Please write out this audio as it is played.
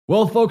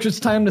Well, folks, it's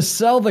time to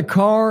sell the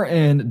car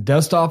and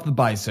dust off the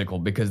bicycle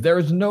because there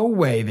is no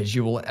way that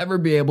you will ever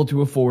be able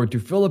to afford to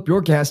fill up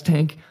your gas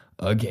tank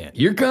again.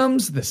 Here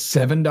comes the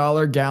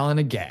 $7 gallon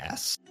of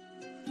gas.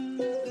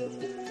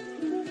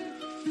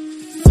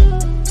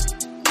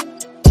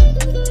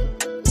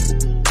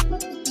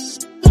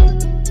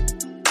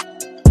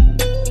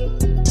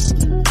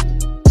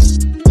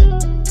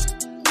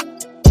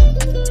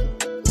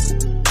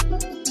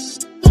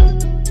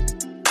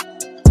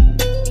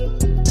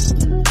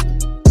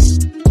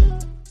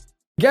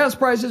 Gas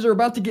prices are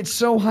about to get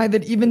so high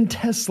that even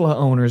Tesla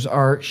owners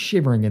are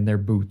shivering in their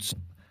boots.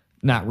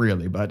 Not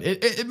really, but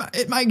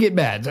it might get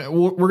bad.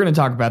 We're going to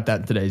talk about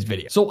that in today's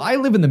video. So I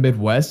live in the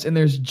Midwest, and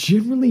there's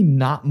generally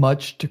not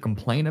much to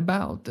complain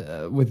about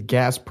with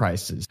gas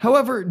prices.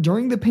 However,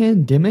 during the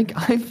pandemic,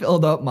 I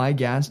filled up my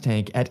gas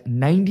tank at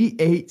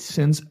 98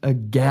 cents a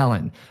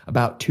gallon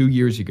about 2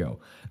 years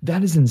ago.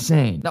 That is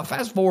insane. Now,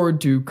 fast forward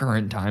to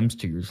current times,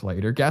 2 years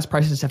later, gas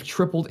prices have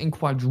tripled and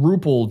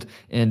quadrupled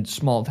in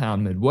small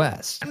town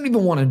Midwest. I don't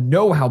even want to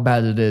know how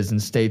bad it is in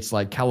states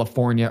like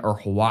California or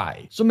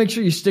Hawaii. So make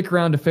sure you stick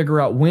around to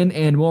figure out when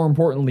and, more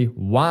importantly,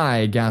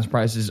 why gas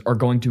prices are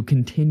going to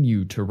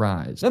continue to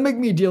rise. Now, make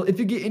me a deal. If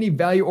you get any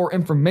value or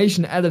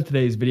information out of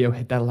today's video,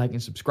 hit that like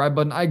and subscribe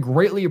button. I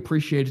greatly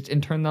appreciate it,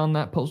 and turn on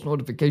that post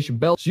notification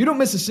bell so you don't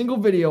miss a single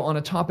video on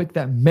a topic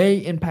that may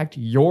impact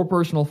your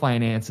personal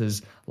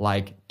finances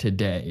like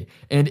today.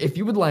 And if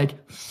you would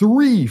like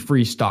 3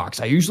 free stocks,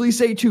 I usually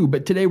say 2,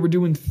 but today we're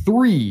doing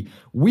 3.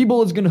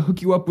 Webull is going to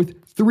hook you up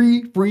with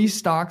 3 free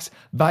stocks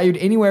valued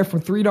anywhere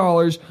from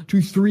 $3 to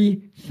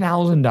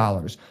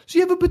 $3,000. So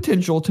you have a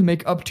potential to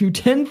make up to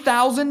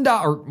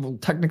 $10,000, well,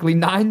 technically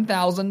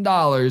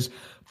 $9,000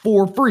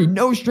 for free,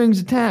 no strings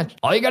attached.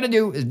 All you got to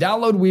do is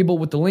download Webull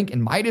with the link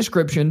in my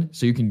description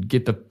so you can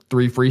get the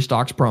 3 free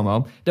stocks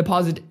promo.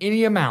 Deposit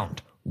any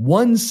amount.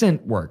 1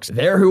 cent works.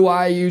 They're who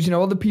I use.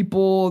 Other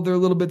people, they're a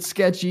little bit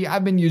sketchy.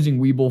 I've been using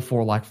Webull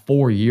for like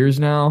 4 years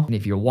now. And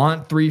if you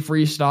want 3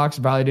 free stocks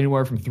valued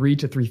anywhere from $3,000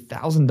 to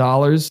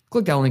 $3,000,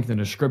 click that link in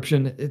the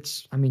description.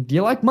 Do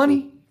you like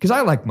money? Because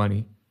I like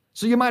money.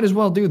 So you might as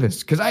well do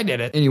this, because I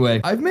did it. Anyway,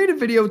 I've made a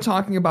video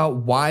talking about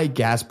why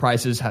gas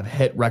prices have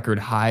hit record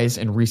highs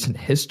in recent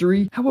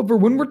history. However,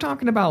 when we're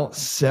talking about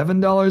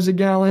 $7 a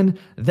gallon,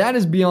 that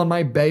is beyond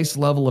my base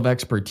level of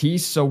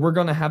expertise, so we're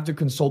going to have to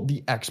consult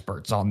the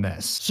experts on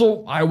this.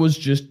 So I was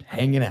just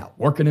hanging out,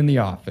 working in the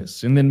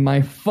office, and then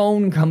my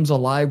phone comes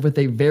alive with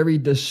a very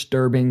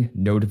disturbing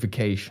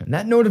notification.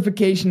 That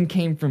notification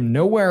came from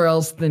nowhere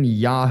else than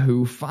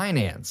Yahoo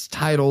Finance,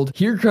 titled,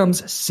 "Here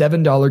comes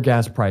 $7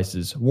 gas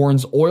prices,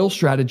 warns oil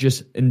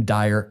strategist in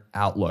dire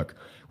outlook,"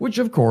 which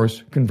of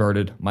course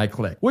converted my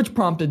click, which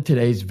prompted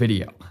today's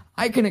video.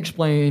 I can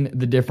explain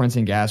the difference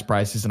in gas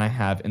prices than I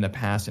have in the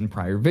past in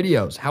prior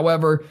videos.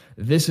 However,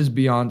 this is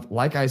beyond,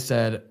 like I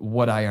said,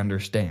 what I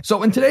understand.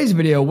 So in today's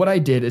video, what I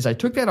did is I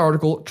took that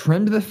article,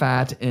 trimmed the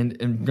fat, and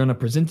am going to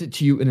present it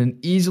to you in an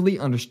easily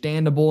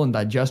understandable and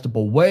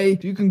digestible way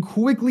so you can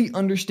quickly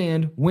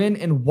understand when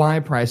and why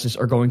prices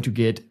are going to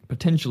get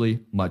potentially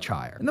much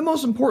higher. And the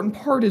most important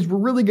part is we're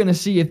really going to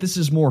see if this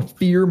is more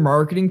fear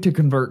marketing to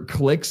convert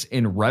clicks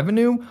and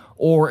revenue,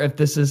 or if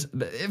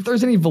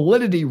there's any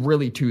validity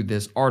really to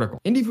this article.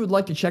 And if you would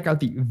like to check out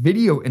the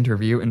video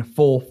interview in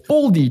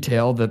full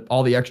detail,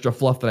 all the extra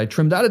fluff that I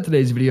trimmed out of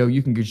today's video,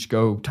 you can just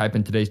go type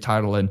in today's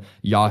title in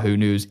Yahoo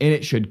News and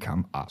it should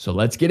come up. So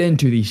let's get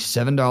into the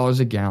 $7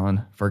 a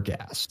gallon for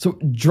gas. So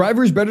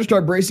drivers better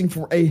start bracing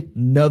for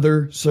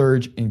another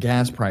surge in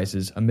gas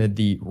prices amid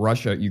the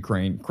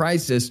Russia-Ukraine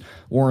crisis,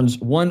 warns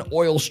one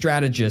oil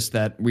strategist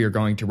that we are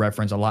going to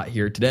reference a lot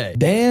here today.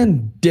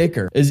 Dan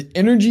Dicker is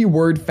Energy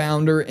Word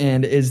founder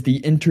and is the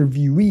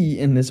interviewee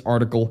in this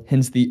article,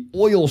 hence the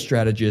oil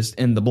strategist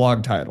in the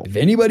blog title. If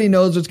anybody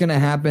knows what's going to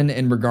happen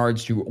in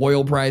regards to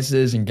oil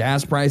prices and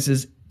gas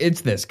prices,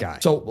 it's this guy.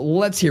 So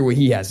let's hear what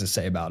he has to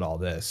say about all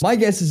this. My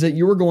guess is that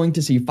you are going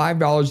to see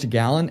 $5 a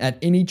gallon at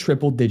any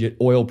triple-digit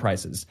oil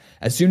prices.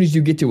 As soon as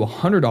you get to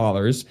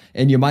 $100,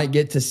 and you might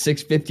get to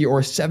 $6.50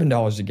 or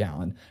 $7 a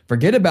gallon.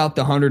 Forget about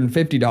the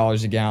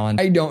 $150 a gallon.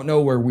 I don't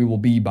know where we will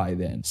be by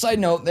then. Side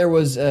note, there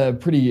was a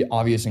pretty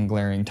obvious and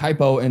glaring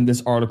typo in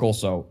this article,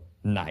 so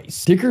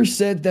nice. Dicker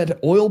said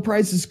that oil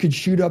prices could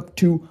shoot up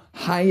to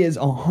high as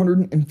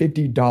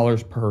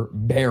 $150 per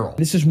barrel.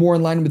 This is more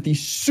in line with the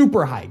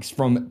super hikes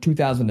from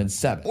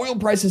 2007. Oil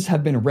prices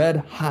have been red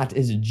hot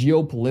as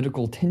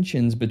geopolitical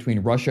tensions between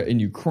Russia and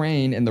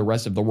Ukraine and the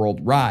rest of the world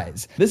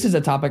rise. This is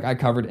a topic I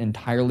covered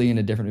entirely in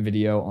a different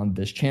video on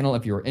this channel.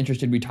 If you're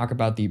interested, we talk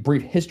about the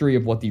brief history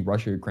of what the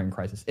Russia-Ukraine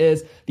crisis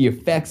is, the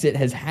effects it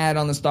has had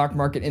on the stock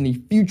market, and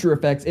the future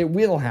effects it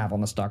will have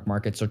on the stock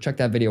market. So check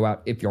that video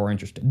out if you're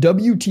interested.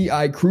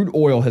 WTI crude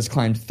oil has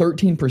climbed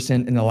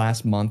 13% in the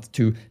last month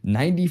to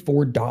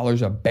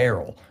 $94 a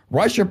barrel.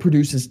 Russia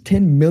produces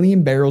 10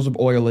 million barrels of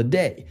oil a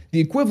day, the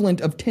equivalent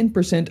of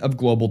 10% of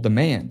global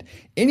demand.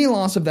 Any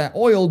loss of that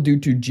oil due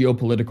to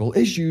geopolitical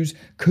issues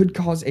could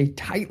cause a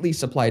tightly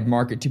supplied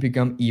market to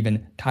become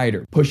even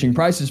tighter, pushing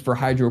prices for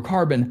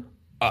hydrocarbon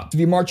up. So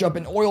the march up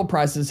in oil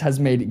prices has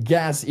made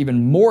gas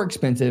even more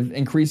expensive,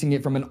 increasing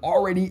it from an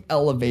already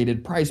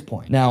elevated price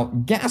point. Now,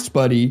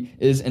 GasBuddy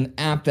is an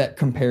app that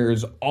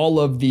compares all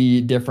of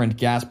the different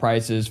gas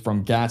prices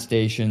from gas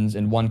stations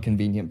in one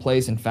convenient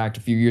place. In fact,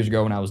 a few years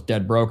ago when I was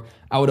dead broke,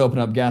 I would open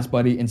up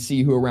GasBuddy and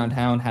see who around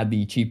town had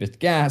the cheapest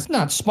gas.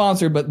 Not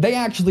sponsored, but they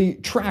actually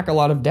track a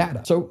lot of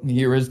data. So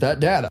here is that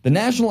data. The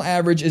national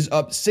average is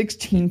up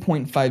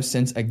 16.5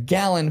 cents a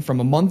gallon from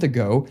a month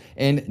ago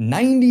and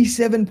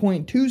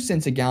 97.2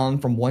 cents a gallon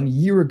from 1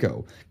 year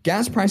ago.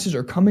 Gas prices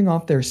are coming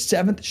off their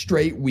 7th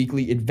straight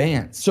weekly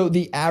advance. So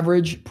the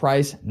average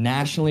price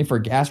nationally for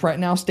gas right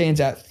now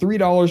stands at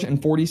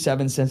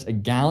 $3.47 a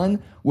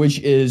gallon, which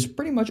is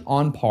pretty much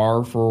on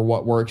par for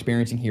what we're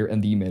experiencing here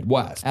in the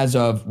Midwest as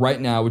of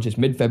right now, which is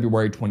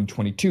mid-February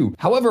 2022.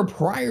 However,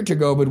 prior to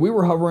COVID, we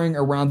were hovering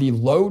around the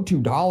low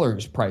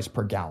 $2 price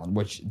per gallon,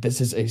 which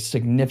this is a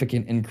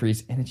significant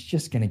increase, and it's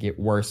just going to get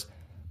worse.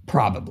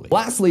 Probably.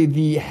 Lastly,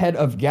 the head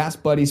of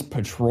GasBuddy's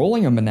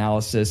petroleum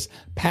analysis,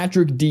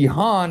 Patrick D.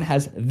 Hahn,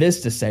 has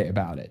this to say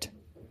about it.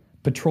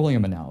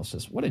 Petroleum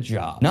analysis. What a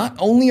job. Not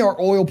only are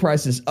oil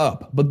prices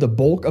up, but the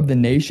bulk of the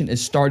nation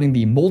is starting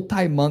the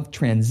multi-month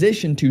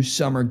transition to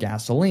summer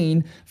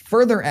gasoline,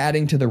 further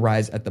adding to the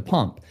rise at the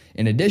pump.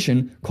 In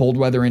addition, cold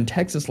weather in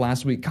Texas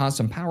last week caused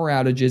some power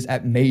outages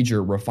at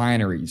major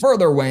refineries,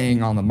 further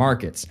weighing on the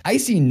markets. I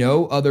see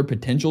no other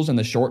potentials in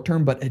the short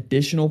term but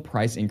additional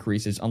price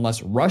increases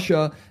unless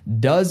Russia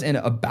does an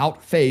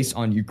about-face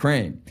on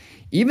Ukraine.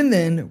 Even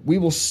then, we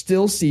will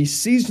still see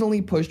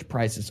seasonally pushed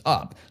prices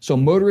up, so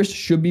motorists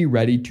should be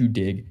ready to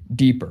dig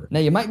deeper. Now,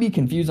 you might be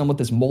confused on what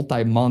this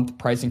multi-month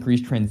price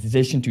increase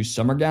transition to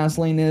summer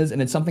gasoline is,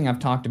 and it's something I've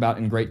talked about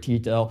in great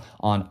detail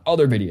on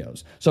other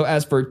videos. So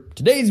as for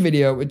today's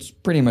video, it's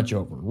pretty much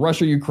over.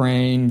 Russia,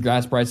 Ukraine,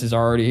 gas prices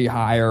are already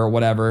higher or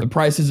whatever. The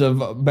prices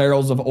of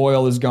barrels of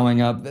oil is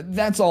going up.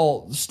 That's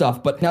all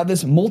stuff. But now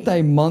this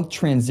multi-month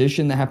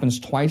transition that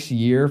happens twice a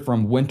year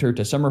from winter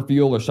to summer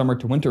fuel or summer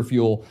to winter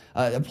fuel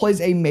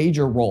plays a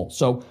major role.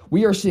 So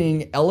we are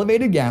seeing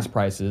elevated gas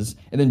prices,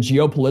 and then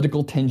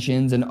geopolitical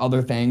tensions and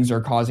other things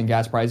are causing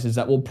gas prices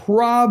that will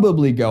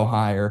probably go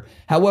higher.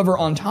 However,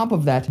 on top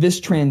of that, this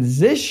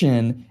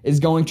transition is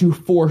going to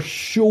for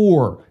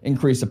sure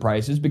increase the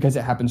prices because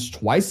it happens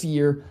twice a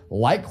year,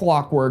 like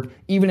clockwork,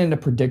 even in a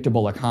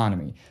predictable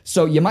economy.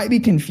 So you might be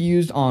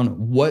confused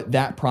on what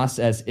that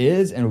process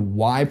is and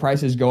why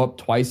prices go up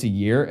twice a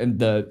year and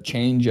the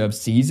change of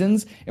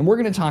seasons, and we're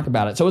going to talk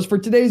about it. So as for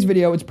today's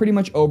video, it's pretty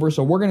much over,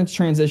 so we're going to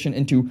transition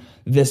into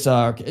this.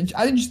 I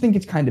just think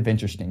it's kind of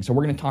interesting. So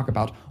we're going to talk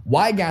about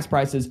why gas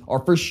prices are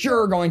for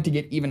sure going to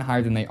get even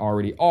higher than they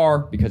already are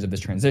because of this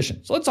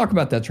transition. So let's talk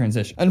about that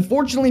transition.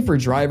 Unfortunately for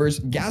drivers,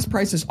 gas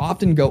prices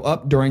often go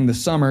up during the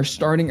summer,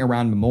 starting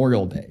around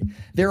Memorial Day.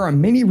 There are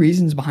many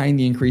reasons behind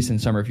the increase in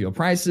summer fuel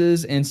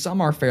prices, and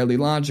some are fairly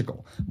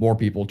logical. More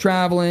people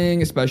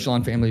traveling, especially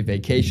on family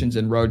vacations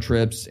and road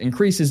trips,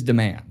 increases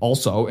demand.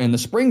 Also, in the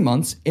spring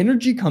months,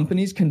 energy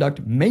companies conduct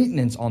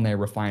maintenance on their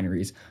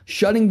refineries,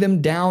 shutting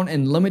them down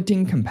and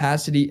limiting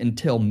capacity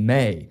until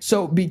May.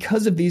 So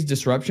because of these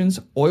disruptions,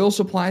 oil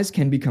supplies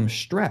can become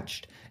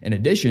stretched. In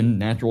addition,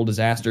 natural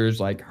disasters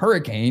like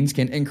hurricanes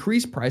can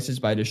increase prices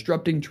by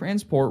disrupting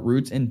transport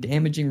routes and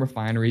damaging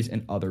refineries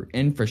and other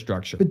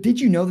infrastructure. But did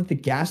you know that the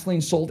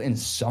gasoline sold in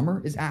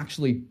summer is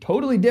actually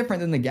totally different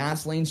than the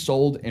gasoline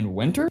sold in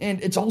winter?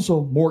 And it's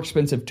also more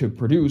expensive to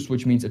produce,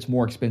 which means it's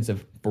more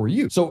expensive for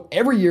you. So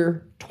every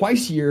year,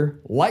 twice a year,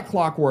 like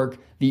clockwork,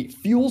 the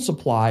fuel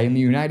supply in the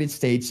United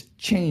States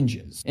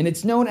changes, and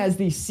it's known as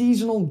the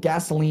seasonal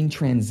gasoline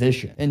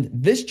transition. And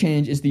this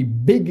change is the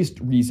biggest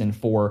reason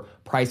for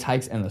price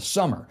hikes in the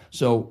summer.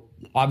 So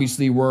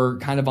obviously we're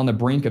kind of on the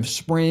brink of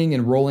spring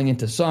and rolling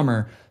into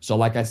summer. So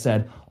like I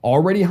said,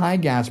 already high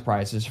gas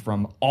prices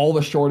from all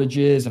the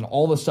shortages and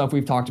all the stuff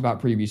we've talked about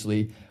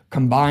previously,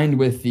 combined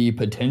with the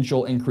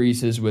potential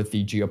increases with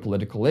the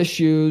geopolitical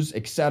issues,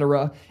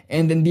 etc.,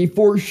 and then the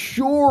for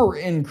sure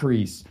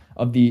increase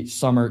of the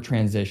summer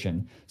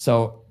transition.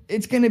 So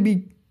it's going to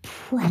be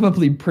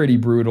probably pretty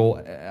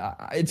brutal.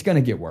 It's going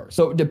to get worse.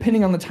 So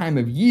depending on the time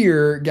of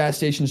year, gas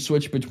stations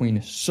switch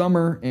between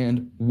summer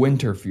and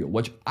winter fuel,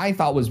 which I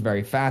thought was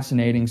very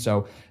fascinating.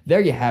 So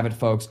there you have it,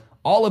 folks.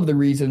 All of the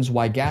reasons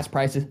why gas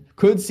prices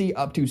could see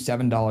up to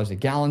 $7 a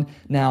gallon.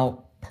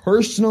 Now,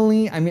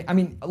 personally, I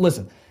mean,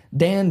 listen,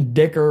 Dan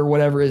Dicker,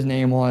 whatever his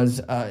name was,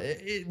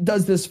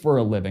 does this for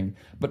a living.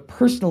 But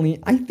personally,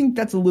 I think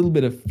that's a little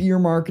bit of fear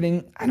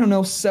marketing. I don't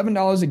know,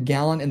 $7 a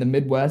gallon in the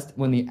Midwest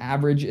when the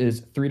average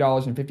is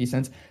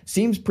 $3.50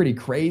 seems pretty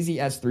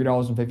crazy, as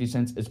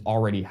 $3.50 is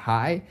already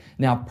high.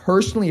 Now,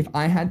 personally, if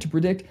I had to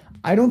predict,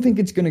 I don't think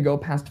it's going to go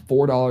past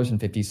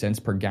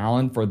 $4.50 per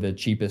gallon for the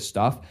cheapest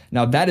stuff.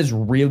 Now, that is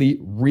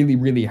really, really,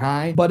 really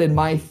high. But in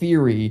my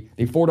theory,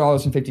 the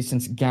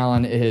 $4.50 a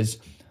gallon is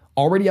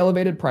already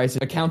elevated prices,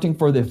 accounting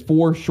for the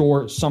for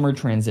sure summer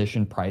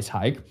transition price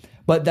hike,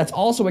 But that's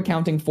also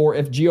accounting for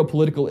if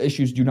geopolitical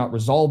issues do not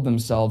resolve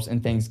themselves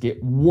and things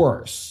get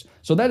worse.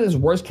 So that is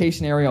worst case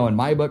scenario in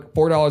my book,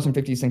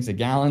 $4.50 a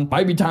gallon.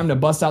 Might be time to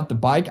bust out the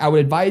bike. I would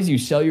advise you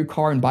sell your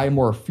car and buy a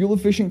more fuel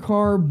efficient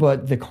car,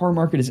 but the car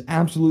market is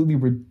absolutely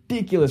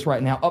ridiculous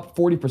right now, up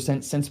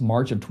 40% since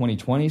March of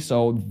 2020.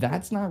 So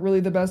that's not really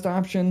the best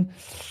option.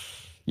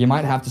 You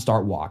might have to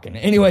start walking.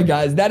 Anyway,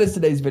 guys, that is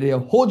today's video.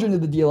 Hold your end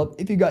of the deal up.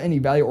 If you got any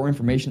value or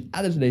information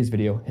out of today's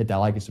video, hit that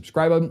like and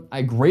subscribe button.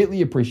 I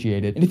greatly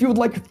appreciate it. And if you would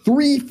like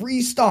 3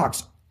 free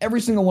stocks,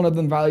 every single one of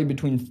them valued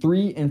between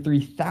 $3,000 and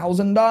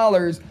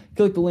 $3,000.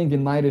 Click the link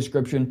in my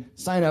description.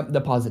 Sign up,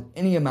 deposit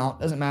any amount.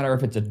 Doesn't matter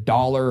if it's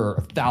 $1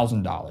 or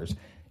 $1,000.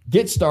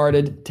 Get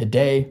started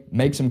today.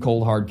 Make some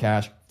cold hard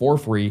cash for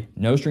free.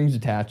 No strings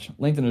attached.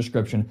 Link in the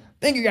description.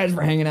 Thank you guys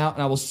for hanging out,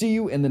 and I will see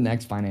you in the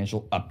next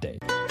financial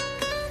update.